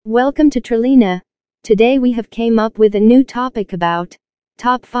Welcome to Trilina. Today we have came up with a new topic about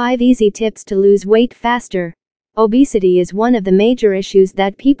top 5 easy tips to lose weight faster. Obesity is one of the major issues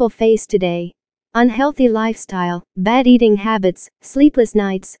that people face today. Unhealthy lifestyle, bad eating habits, sleepless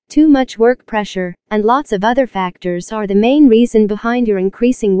nights, too much work pressure, and lots of other factors are the main reason behind your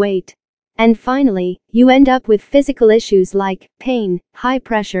increasing weight. And finally, you end up with physical issues like pain, high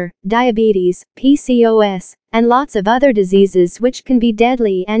pressure, diabetes, PCOS, and lots of other diseases which can be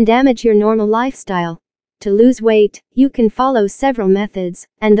deadly and damage your normal lifestyle. To lose weight, you can follow several methods,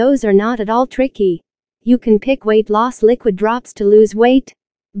 and those are not at all tricky. You can pick weight loss liquid drops to lose weight.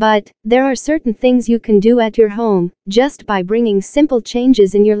 But there are certain things you can do at your home, just by bringing simple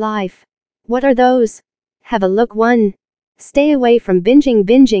changes in your life. What are those? Have a look. 1. Stay away from binging.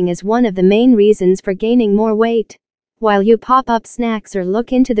 Binging is one of the main reasons for gaining more weight. While you pop up snacks or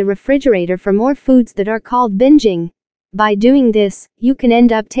look into the refrigerator for more foods that are called binging. By doing this, you can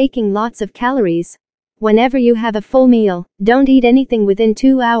end up taking lots of calories. Whenever you have a full meal, don't eat anything within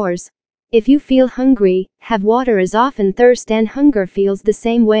 2 hours. If you feel hungry, have water as often. Thirst and hunger feels the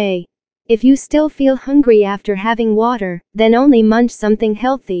same way. If you still feel hungry after having water, then only munch something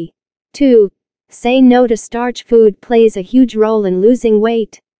healthy. 2. Say no to starch. Food plays a huge role in losing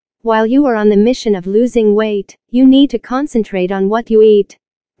weight. While you are on the mission of losing weight, you need to concentrate on what you eat.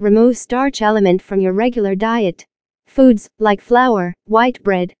 Remove starch element from your regular diet. Foods like flour, white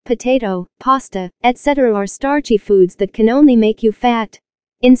bread, potato, pasta, etc. are starchy foods that can only make you fat.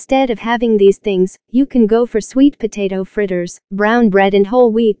 Instead of having these things, you can go for sweet potato fritters, brown bread and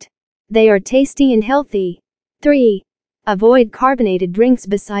whole wheat. They are tasty and healthy. 3. Avoid carbonated drinks.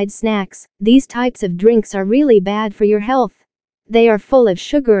 Besides snacks, these types of drinks are really bad for your health. They are full of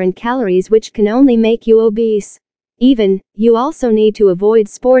sugar and calories which can only make you obese. You also need to avoid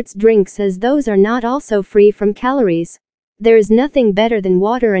sports drinks as those are not also free from calories. There is nothing better than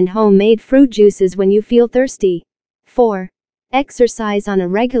water and homemade fruit juices when you feel thirsty. 4. Exercise on a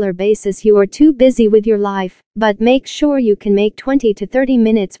regular basis. You are too busy with your life, but make sure you can make 20 to 30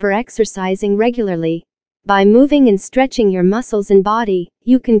 minutes for exercising regularly. By moving and stretching your muscles and body,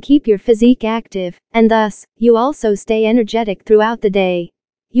 you can keep your physique active, and thus, you also stay energetic throughout the day.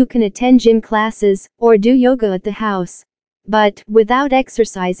 You can attend gym classes, or do yoga at the house. But, without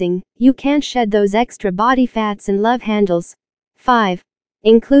exercising, you can't shed those extra body fats and love handles. 5.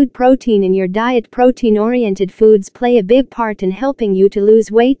 Include protein in your diet. Protein-oriented foods play a big part in helping you to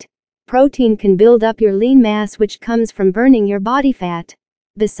lose weight. Protein can build up your lean mass which comes from burning your body fat.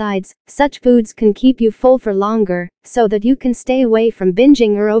 Besides, such foods can keep you full for longer, so that you can stay away from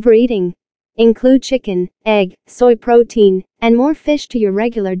binging or overeating. Include chicken, egg, soy protein, and more fish to your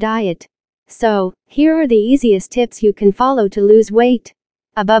regular diet. So, here are the easiest tips you can follow to lose weight.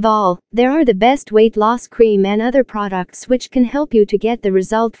 Above all, there are the best weight loss cream and other products which can help you to get the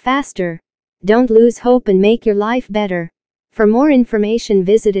result faster. Don't lose hope and make your life better. For more information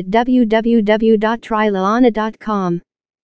visit at www.trililana.com.